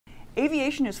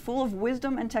Aviation is full of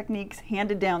wisdom and techniques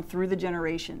handed down through the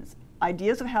generations.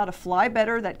 Ideas of how to fly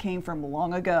better that came from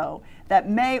long ago that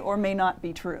may or may not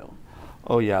be true.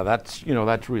 Oh yeah,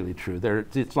 that's really true.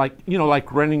 It's like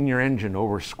like running your engine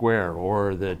over square,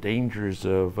 or the dangers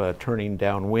of turning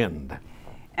downwind.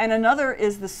 And another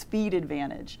is the speed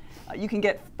advantage you can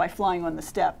get by flying on the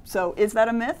step. So is that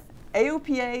a myth?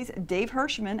 AOPA's Dave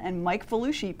Hirschman and Mike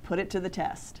Felucci put it to the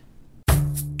test.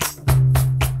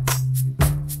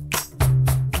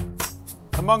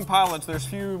 Among pilots, there's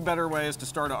few better ways to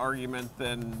start an argument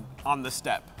than on the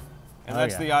step. And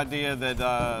that's the idea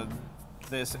that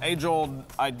this age-old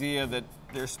idea that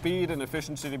there's speed and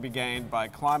efficiency to be gained by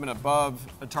climbing above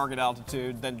a target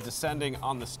altitude, then descending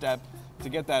on the step to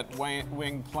get that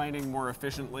wing planing more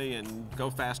efficiently and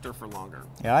go faster for longer.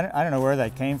 Yeah, I don't know where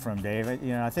that came from, Dave.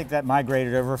 I think that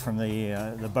migrated over from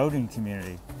the boating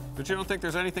community. But you don't think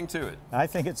there's anything to it? I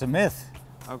think it's a myth.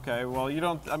 Okay, well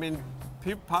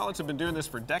pilots have been doing this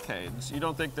for decades. You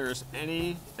don't think there's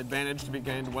any advantage to be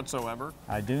gained whatsoever?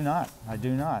 I do not. I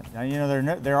do not.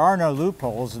 There are no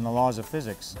loopholes in the laws of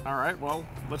physics. All right, well,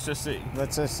 let's just see.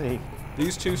 Let's just see.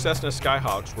 These two Cessna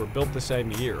Skyhawks were built the same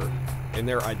year, and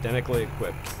they're identically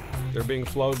equipped. They're being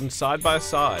flown side by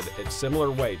side at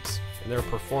similar weights, and their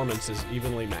performance is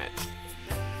evenly matched.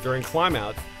 During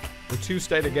climb-out, the two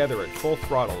stay together at full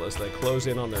throttle as they close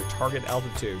in on their target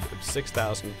altitude of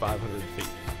 6,500 feet.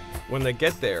 When they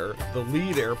get there, the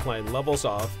lead airplane levels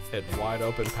off at wide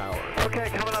open power. Okay,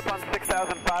 coming up on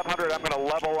 6,500, I'm going to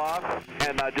level off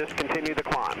and just continue the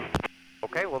climb.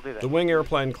 Okay, we'll do that. The wing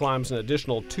airplane climbs an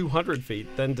additional 200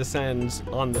 feet, then descends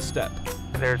on the step.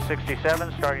 There's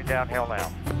 67, starting downhill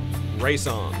now. Race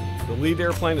on. The lead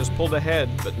airplane is pulled ahead,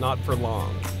 but not for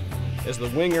long. As the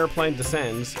wing airplane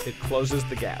descends, it closes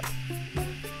the gap.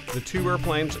 The two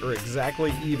airplanes are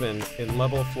exactly even in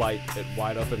level flight at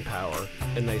wide open power,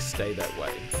 and they stay that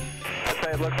way. I'd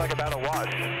say it looks like about a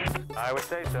wash. I would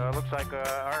say so. It looks like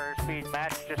our speed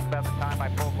matched just about the time I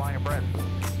pulled line of breath.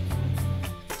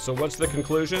 So what's the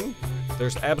conclusion?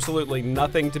 There's absolutely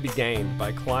nothing to be gained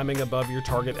by climbing above your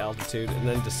target altitude and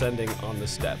then descending on the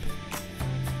step.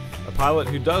 A pilot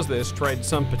who does this trades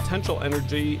some potential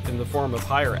energy in the form of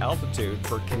higher altitude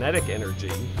for kinetic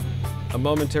energy, a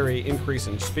momentary increase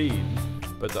in speed,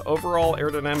 but the overall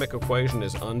aerodynamic equation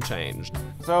is unchanged.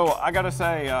 So I gotta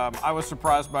say, I was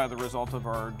surprised by the result of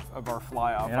our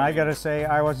fly-off. And I gotta say,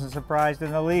 I wasn't surprised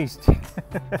in the least.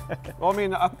 Well,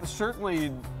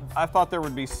 certainly, I thought there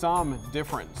would be some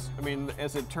difference.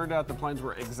 As it turned out, the planes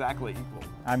were exactly equal.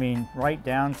 Right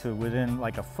down to within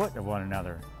like a foot of one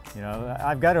another.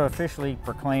 I've got to officially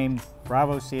proclaim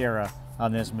Bravo Sierra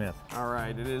on this myth. All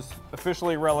right, it is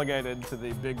officially relegated to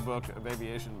the big book of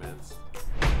aviation myths.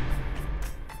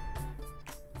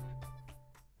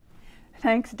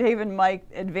 Thanks, Dave and Mike.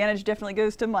 Advantage definitely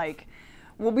goes to Mike.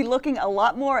 We'll be looking a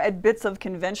lot more at bits of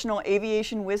conventional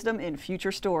aviation wisdom in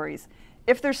future stories.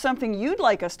 If there's something you'd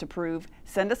like us to prove,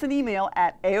 send us an email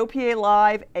at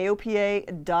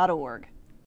aopalive@aopa.org.